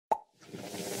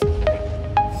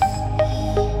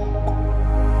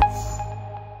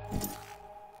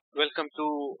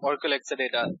to Oracle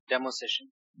Exadata demo session,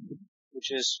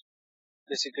 which is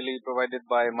basically provided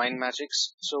by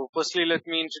MindMajix. So firstly, let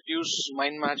me introduce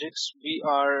MindMajix. We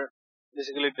are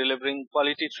basically delivering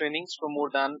quality trainings for more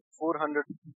than 400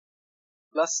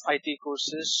 plus IT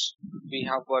courses. We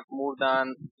have got more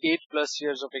than 8+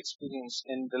 years of experience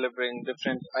in delivering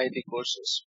different IT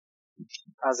courses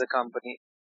as a company.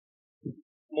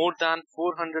 More than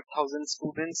 400,000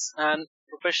 students and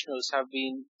professionals have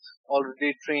been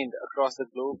already trained across the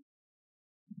globe.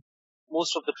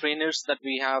 Most of the trainers that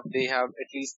we have, they have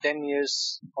at least 10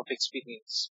 years of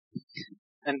experience.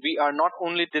 And we are not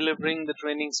only delivering the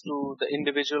trainings to the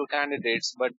individual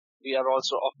candidates, but we are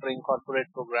also offering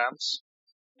corporate programs,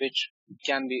 which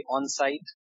can be on-site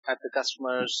at the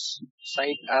customer's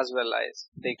site, as well as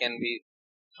they can be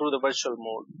through the virtual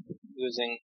mode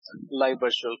using live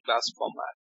virtual class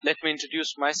format. Let me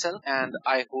introduce myself, and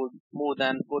I hold more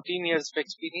than 14 years of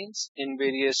experience in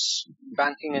various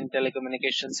banking and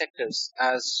telecommunication sectors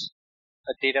as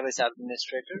a database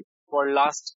administrator. For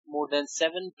last more than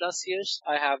 7+ years,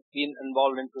 I have been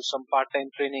involved into some part-time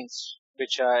trainings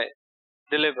which I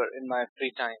deliver in my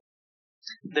free time.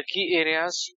 The key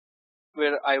areas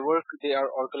where I work, they are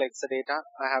Oracle Exadata.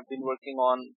 I have been working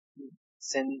on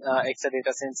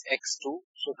Exadata since X2.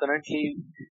 So currently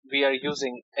we are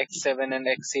using X7 and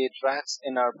X8 racks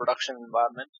in our production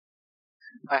environment.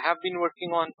 I have been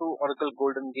working on to Oracle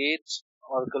Golden Gate,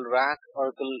 Oracle Rack,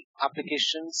 Oracle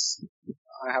applications.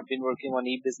 I have been working on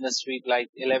e-business suite like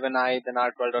 11i, then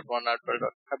R12.1, R12.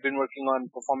 I've been working on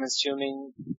performance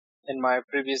tuning. In my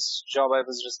previous job, I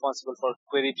was responsible for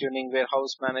query tuning,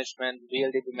 warehouse management,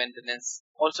 VLDB maintenance.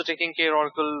 Also taking care of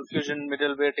Oracle Fusion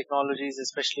middleware technologies,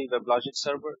 especially WebLogic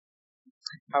Server.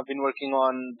 I've been working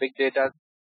on big data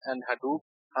and Hadoop,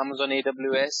 Amazon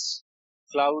AWS,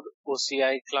 Cloud,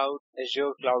 OCI Cloud,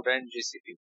 Azure Cloud, and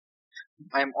GCP.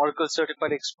 I am Oracle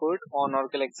Certified Expert on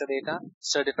Oracle Exadata,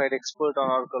 Certified Expert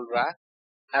on Oracle Rack,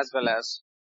 as well as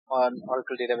on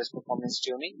Oracle Database Performance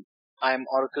Tuning. I am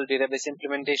Oracle Database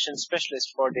Implementation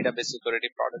Specialist for Database Security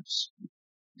Products.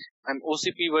 I'm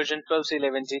OCP version 12c,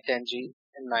 11g, 10g,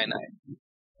 and 9i.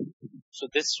 So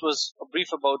this was a brief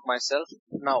about myself.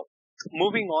 Now,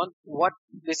 moving on, what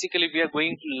basically we are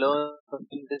going to learn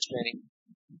in this training,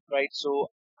 right? So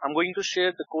I'm going to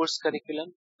share the course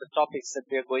curriculum, the topics that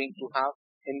we are going to have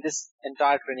in this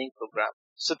entire training program.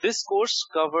 So this course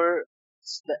covers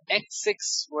the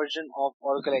X6 version of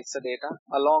Oracle Exadata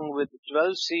along with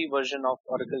 12c version of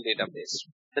Oracle Database.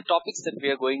 The topics that we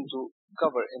are going to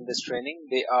cover in this training,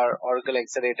 they are Oracle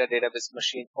Exadata Database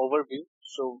Machine Overview.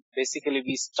 So basically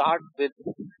we start with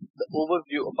the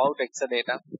overview about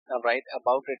Exadata, right,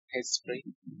 about its history,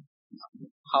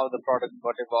 how the product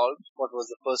got evolved, what was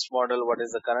the first model, what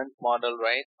is the current model,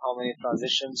 right, how many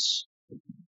transitions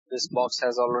this box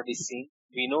has already seen.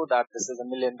 We know that this is $1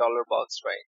 million box,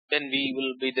 right? Then we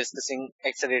will be discussing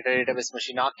Exadata Database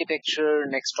Machine Architecture.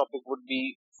 Next topic would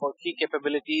be for key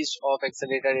capabilities of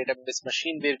Exadata Database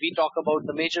Machine, where we talk about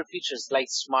the major features like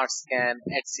Smart Scan,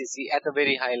 HCC at a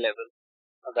very high level,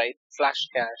 right? Flash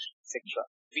cache, etc.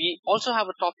 We also have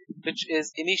a topic which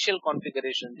is initial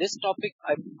configuration. This topic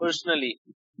I personally,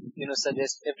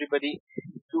 suggest everybody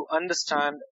to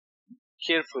understand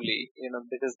carefully,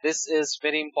 because this is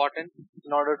very important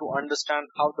in order to understand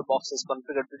how the box is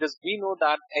configured, because we know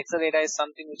that Exadata is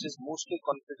something which is mostly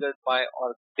configured by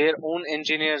or their own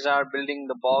engineers are building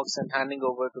the box and handing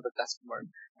over to the customer,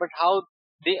 but how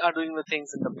they are doing the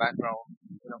things in the background,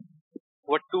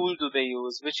 what tool do they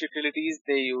use, which utilities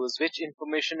they use, which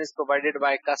information is provided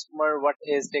by customer, what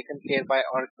is taken care by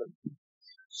Oracle.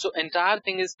 So entire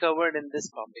thing is covered in this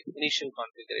topic, initial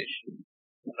configuration,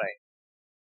 right?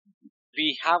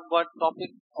 We have got topic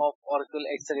of Oracle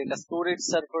Exadata Storage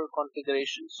Server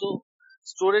configuration. So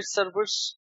storage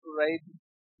servers, right?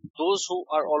 Those who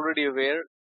are already aware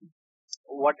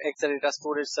what Exadata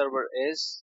Storage Server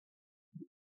is,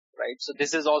 right? So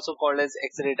this is also called as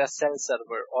Exadata Cell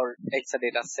Server or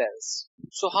Exadata Cells.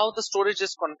 So how the storage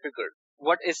is configured?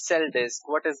 What is cell disk?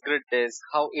 What is grid disk?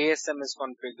 How ASM is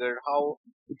configured? How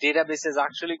database is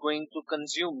actually going to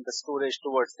consume the storage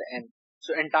towards the end?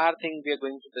 So entire thing we are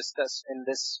going to discuss in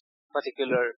this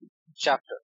particular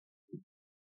chapter.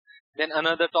 Then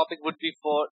another topic would be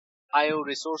for IO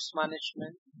resource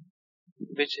management,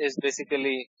 which is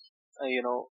basically,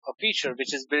 a feature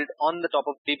which is built on the top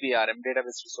of DBRM,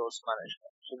 database resource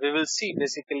management. So we will see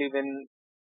basically when,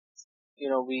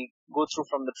 we go through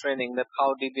from the training that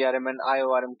how DBRM and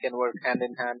IORM can work hand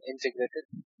in hand, integrated,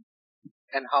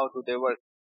 and how do they work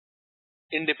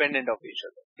independent of each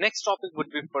other. Next topic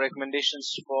would be for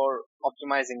recommendations for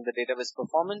optimizing the database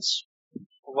performance.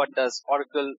 What does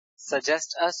Oracle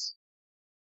suggest us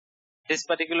This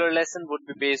particular lesson would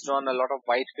be based on a lot of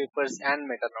white papers and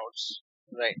meta notes,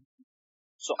 right?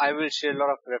 So I will share a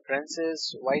lot of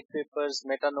references, white papers,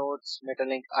 meta notes,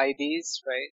 metalink IDs,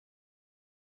 right?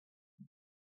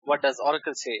 What does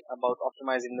Oracle say about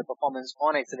optimizing the performance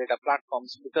on Exadata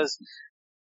platforms? Because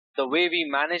the way we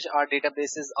manage our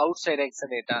databases outside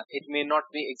Exadata, it may not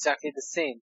be exactly the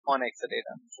same on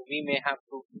Exadata. So we may have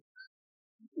to,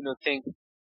 think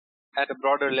at a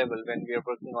broader level when we are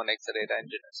working on Exadata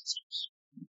engineer systems.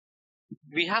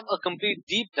 We have a complete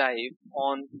deep dive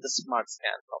on the Smart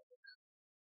Scan topic.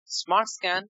 Smart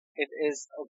Scan, it is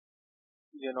a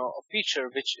feature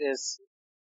which is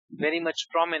very much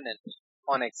prominent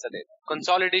on Exadata.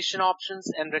 Consolidation options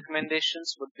and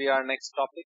recommendations would be our next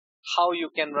topic. How you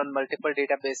can run multiple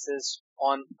databases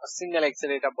on a single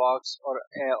Exadata box or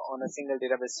on a single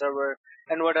database server,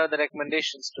 and what are the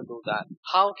recommendations to do that.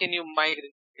 How can you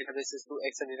migrate databases to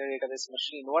Exadata database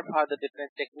machine? What are the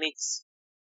different techniques?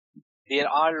 There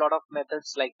are a lot of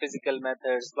methods like physical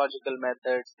methods, logical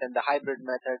methods, and the hybrid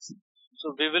methods.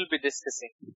 So we will be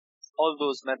discussing all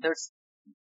those methods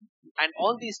and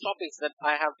all these topics that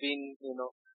I have been,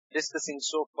 discussing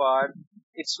so far.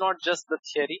 It's not just the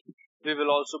theory. We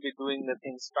will also be doing the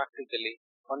things practically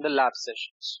on the lab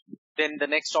sessions. Then the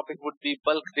next topic would be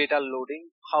bulk data loading.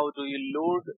 How do you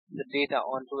load the data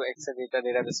onto Exadata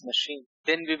database machine?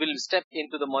 Then we will step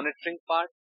into the monitoring part.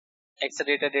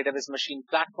 Exadata database machine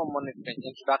platform monitoring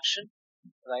introduction,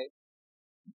 right?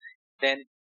 Then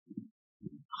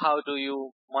how do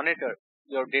you monitor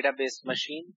your database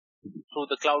machine through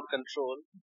the cloud control?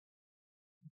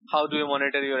 How do you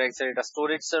monitor your Exadata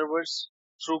storage servers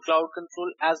through cloud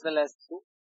control as well as through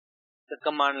the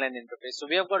command line interface? So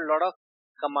we have got a lot of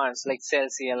commands like cell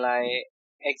CLI,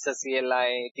 exa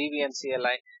CLI, dvm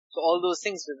CLI. So all those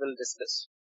things we will discuss.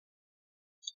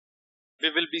 We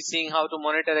will be seeing how to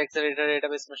monitor Exadata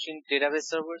database machine database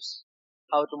servers,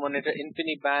 how to monitor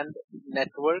InfiniBand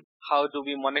network, how do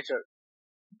we monitor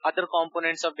other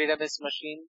components of database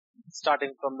machine,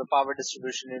 starting from the power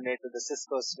distribution unit to the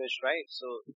Cisco switch, right? So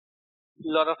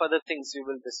a lot of other things we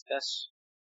will discuss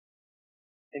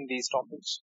in these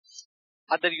topics.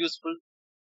 Other useful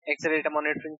Exadata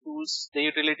monitoring tools, the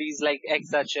utilities like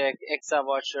ExaCheck,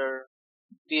 ExaWatcher,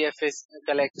 TFS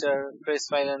collector, trace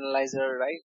file analyzer,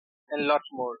 right? And a lot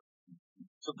more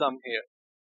to come here.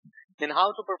 Then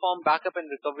how to perform backup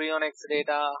and recovery on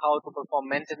Exadata, how to perform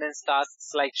maintenance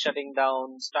tasks like shutting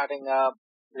down, starting up,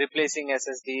 replacing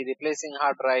SSD, replacing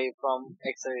hard drive from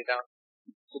Exadata.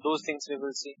 So those things we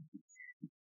will see.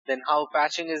 Then how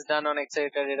patching is done on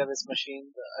Exadata database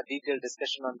machine, a detailed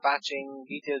discussion on patching,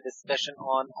 detailed discussion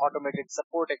on automated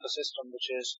support ecosystem, which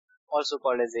is also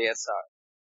called as ASR.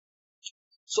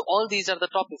 So all these are the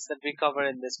topics that we cover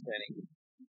in this training.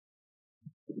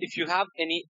 If you have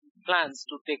any plans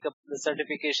to take up the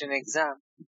certification exam,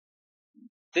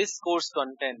 this course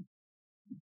content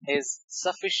is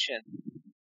sufficient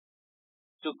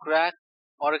to crack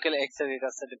Oracle Exadata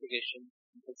certification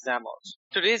exam also.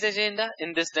 Today's agenda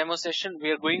in this demo session, we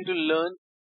are going to learn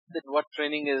that what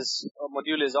training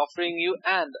module is offering you,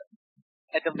 and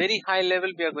at a very high level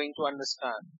we are going to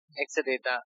understand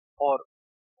Exadata or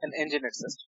an engineered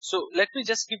system. So let me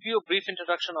just give you a brief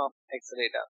introduction of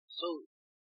Exadata. So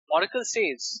Oracle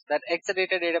says that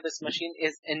Exadata database machine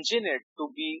is engineered to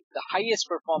be the highest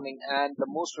performing and the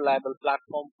most reliable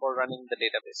platform for running the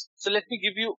database. So let me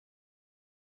give you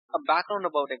a background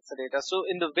about Exadata. So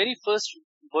in the very first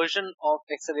version of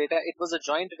Exadata, it was a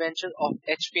joint venture of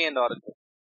HP and Oracle.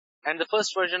 And the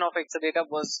first version of Exadata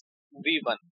was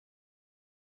V1.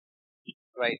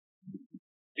 Right?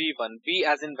 V1. V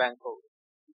as in Vancouver.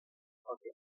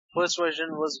 Okay. First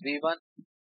version was V1.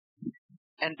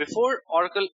 And before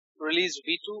Oracle released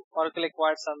V2, Oracle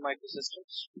acquired Sun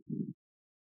Microsystems.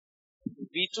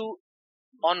 V2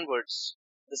 onwards,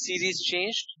 the series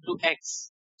changed to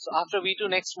X. So after V2,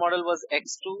 next model was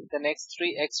X2, then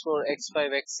X3, X4, X5,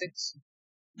 X6.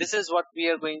 This is what we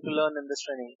are going to learn in this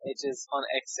training. It is on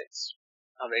X6.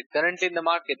 Alright, currently in the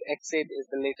market, X8 is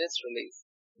the latest release.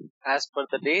 As per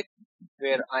the date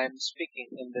where I am speaking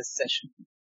in this session,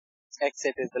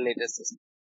 X8 is the latest system.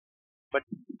 But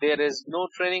there is no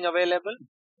training available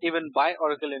even by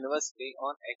Oracle University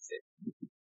on X8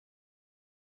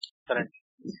 currently.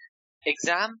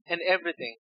 Exam and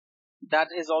everything, that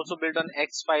is also built on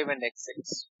X5 and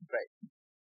X6, right?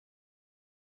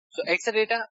 So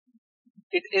Exadata,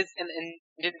 it is an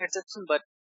engineered system, but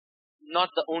not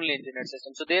the only engineered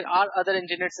system. So there are other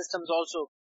engineered systems also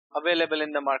available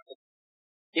in the market.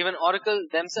 Even Oracle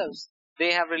themselves,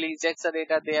 they have released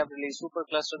Exadata, they have released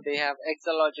Supercluster, they have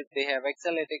Exalogic, they have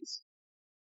Exalytics.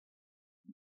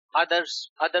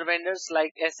 Other vendors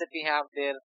like SAP have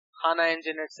their HANA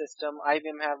engineered system,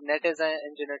 IBM have NetEase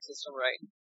engineered system, right?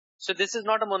 So this is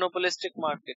not a monopolistic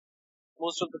market.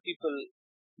 Most of the people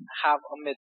have a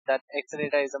myth that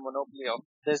Exadata is a monopoly of.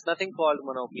 There's nothing called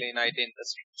monopoly in IT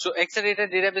industry. So Exadata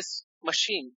database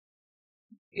machine,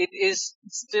 it is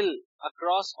still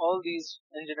across all these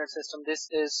engineered systems, this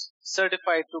is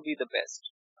certified to be the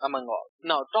best among all.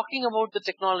 Now, talking about the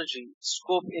technology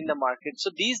scope in the market.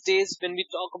 So these days, when we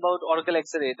talk about Oracle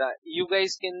Exadata, you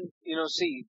guys can,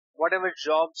 see whatever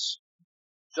jobs,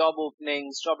 job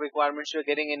openings, job requirements you're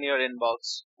getting in your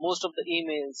inbox. Most of the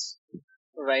emails,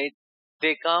 right,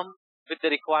 they come with the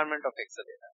requirement of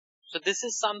Exadata. So this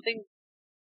is something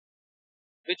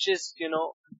which is,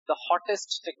 the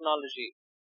hottest technology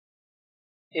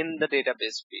in the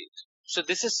database field. So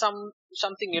this is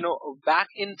something, back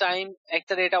in time,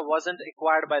 Exadata wasn't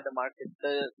acquired by the market.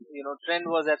 The, trend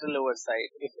was at a lower side.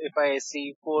 If I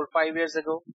see 4 or 5 years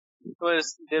ago,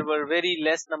 there were very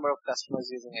less number of customers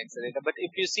using Exadata. But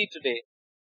if you see today,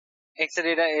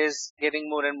 Exadata is getting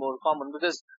more and more common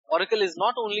because Oracle is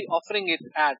not only offering it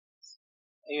at,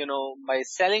 by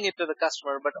selling it to the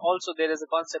customer, but also there is a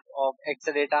concept of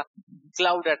Exadata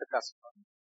cloud at the customer,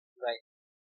 right?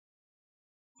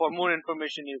 For more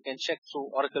information, you can check through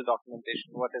Oracle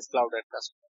documentation, what is cloud at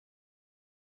customer.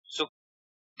 So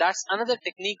that's another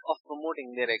technique of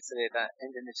promoting their Exadata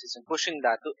engineering system, pushing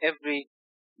that to every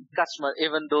customer,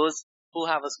 even those who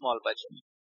have a small budget.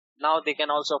 Now they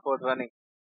can also afford running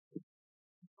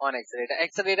on Exadata.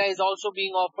 Exadata is also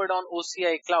being offered on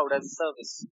OCI Cloud as a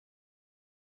service,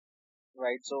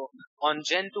 right? So on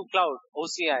Gen 2 Cloud,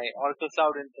 OCI, Oracle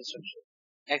Cloud Infrastructure,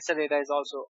 Exadata is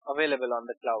also available on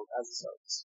the cloud as a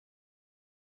service.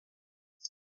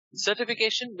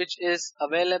 Certification which is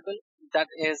available, that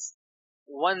is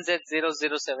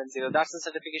 1Z0070. That's the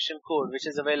certification code which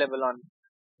is available on,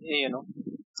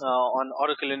 on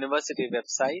Oracle University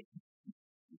website.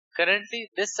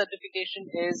 Currently, this certification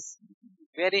is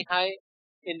very high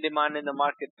in demand in the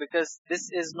market because this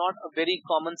is not a very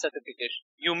common certification.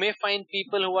 You may find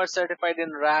people who are certified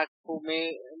in RAC, who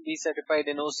may be certified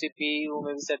in OCP, who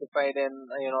may be certified in,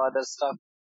 other stuff.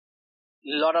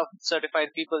 A lot of certified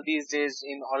people these days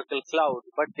in Oracle Cloud,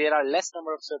 but there are less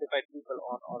number of certified people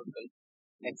on Oracle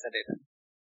Exadata.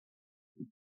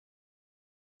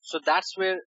 So that's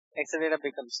where Exadata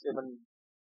becomes even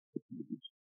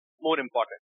more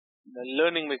important. The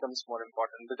learning becomes more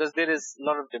important because there is a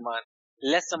lot of demand,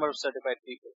 less number of certified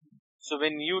people. So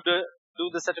when you do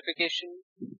the certification,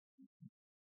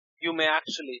 you may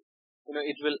actually,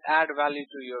 it will add value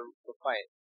to your profile.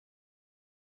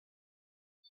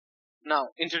 Now,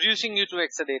 introducing you to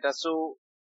Exadata. So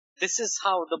this is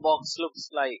how the box looks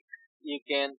like. You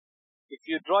can, if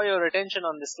you draw your attention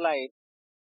on the slide,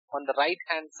 on the right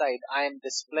hand side, I am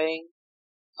displaying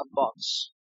a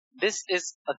box. This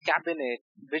is a cabinet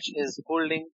which is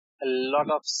holding a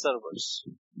lot of servers.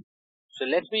 So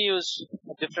let me use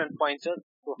a different pointer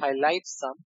to highlight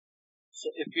some.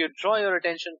 So if you draw your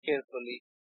attention carefully,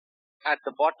 at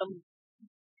the bottom,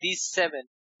 these 7,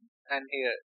 and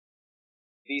here,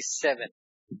 these 7.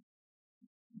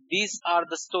 These are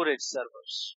the storage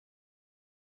servers,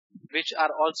 which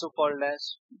are also called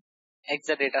as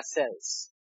Exadata cells.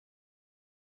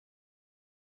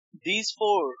 These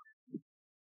 4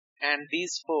 and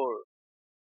these 4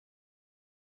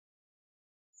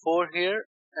 here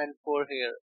and 4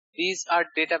 here, these are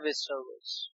database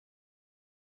servers.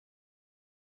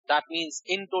 That means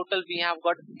in total we have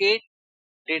got 8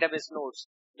 database nodes,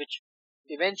 which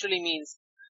eventually means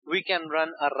we can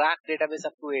run a rack database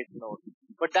up to 8 nodes.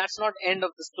 But that's not end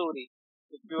of the story.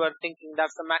 If you are thinking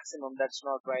that's the maximum, that's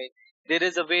not right. There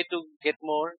is a way to get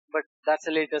more, but that's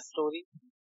a later story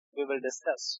we will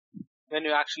discuss when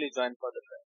you actually join for the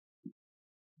trial.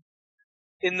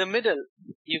 In the middle,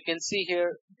 you can see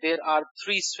here, there are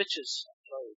 3 switches.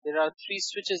 There are 3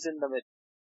 switches in the middle.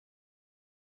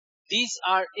 These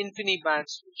are InfiniBand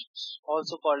switches,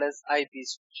 also called as IP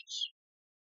switches,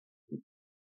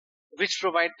 which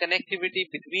provide connectivity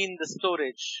between the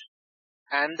storage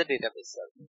and the database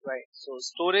server, right? So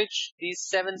storage, these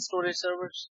 7 storage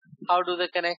servers, how do they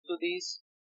connect to these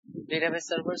database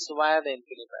servers? Via the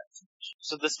InfiniBand switch.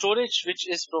 So the storage which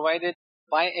is provided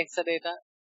by Exadata,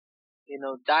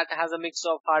 that has a mix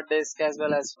of hard disk as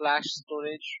well as flash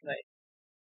storage, right?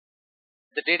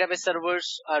 The database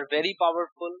servers are very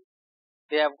powerful.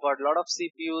 They have got a lot of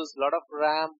CPUs, lot of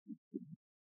RAM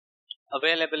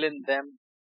available in them.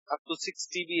 Up to 6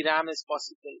 GB RAM is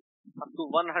possible. Up to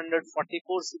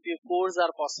 144 CPU cores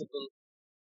are possible.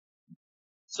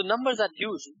 So numbers are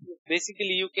huge.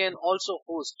 Basically, you can also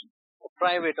host a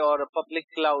private or a public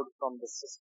cloud from the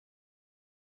system.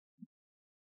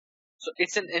 So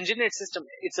it's an engineered system.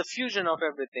 It's a fusion of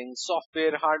everything: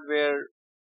 software, hardware,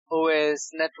 OS,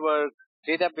 network,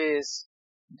 database.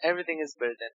 Everything is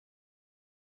built in.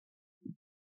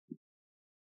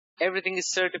 Everything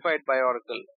is certified by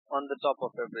Oracle on the top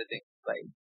of everything, right?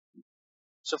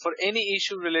 So for any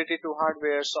issue related to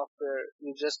hardware, software,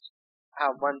 you just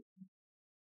have one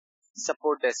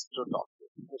support desk to talk to,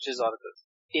 which is Oracle.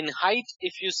 In height,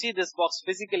 if you see this box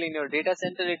physically in your data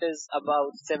center, it is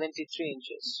about 73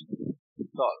 inches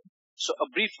tall. So a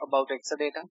brief about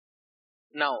Exadata.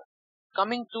 Now,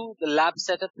 coming to the lab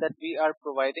setup that we are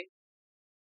providing.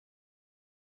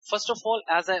 First of all,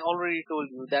 as I already told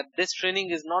you, that this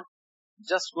training is not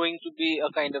just going to be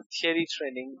a kind of theory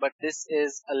training, but this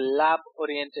is a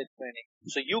lab-oriented training.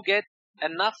 So you get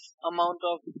enough amount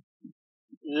of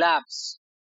labs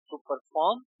to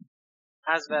perform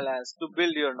as well as to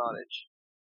build your knowledge.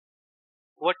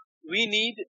 What we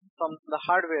need from the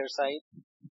hardware side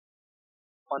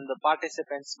on the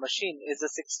participant's machine is a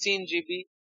 16 GB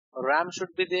RAM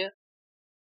should be there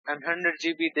and 100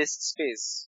 GB disk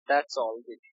space. That's all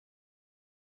we need.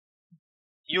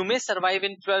 You may survive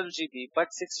in 12 GB,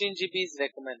 but 16 GB is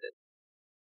recommended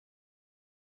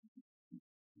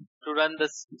to run the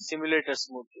simulator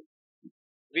smoothly.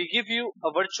 We give you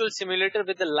a virtual simulator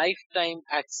with a lifetime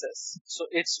access. So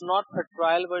it's not a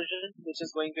trial version which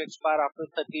is going to expire after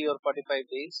 30 or 45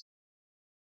 days.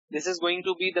 This is going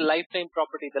to be the lifetime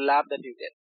property, the lab that you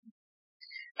get.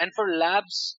 And for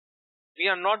labs, we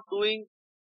are not doing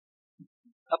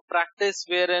a practice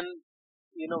wherein,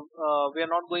 we are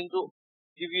not going to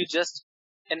give you just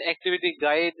an activity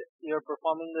guide. You're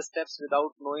performing the steps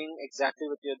without knowing exactly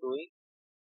what you're doing.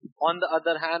 On the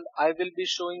other hand, I will be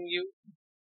showing you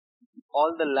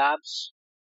all the labs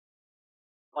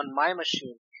on my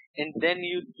machine, and then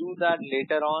you do that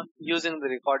later on using the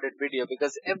recorded video,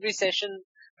 because every session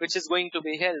which is going to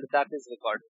be held, that is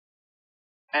recorded.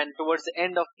 And towards the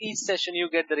end of each session, you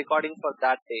get the recording for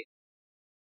that day.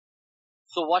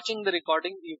 So watching the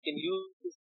recording, you can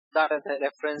use that as a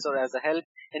reference or as a help,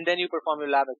 and then you perform your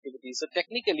lab activity. So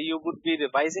technically, you would be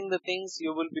revising the things.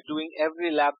 You will be doing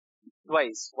every lab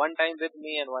twice, one time with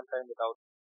me and one time without.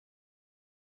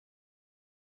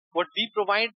 What we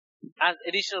provide as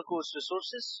additional course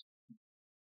resources,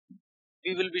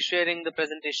 we will be sharing the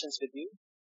presentations with you.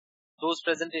 Those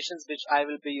presentations which I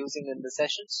will be using in the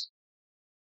sessions.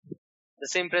 The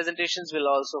same presentations will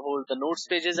also hold the notes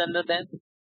pages under them.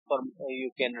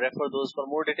 You can refer those for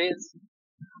more details.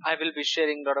 I will be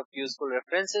sharing a lot of useful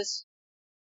references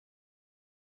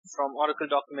from Oracle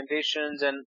documentations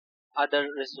and other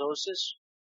resources.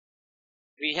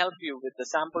 We help you with the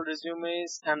sample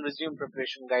resumes and resume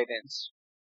preparation guidance.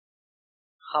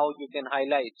 How you can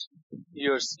highlight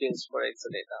your skills for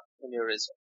Exadata in your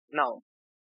resume. Now,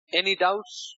 any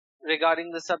doubts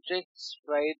regarding the subjects,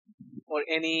 right? Or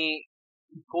any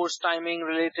course timing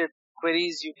related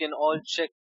queries, you can all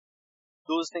check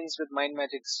those things with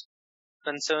Mindmaijx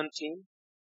concerned team.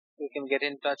 You can get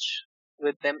in touch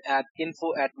with them at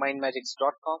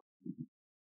info@mindmajix.com.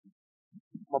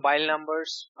 Mobile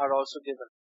numbers are also given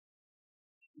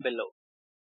below.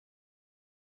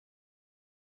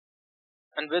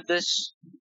 And with this,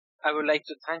 I would like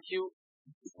to thank you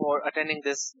for attending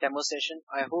this demo session.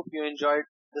 I hope you enjoyed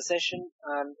the session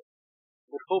and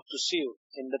would hope to see you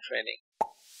in the training.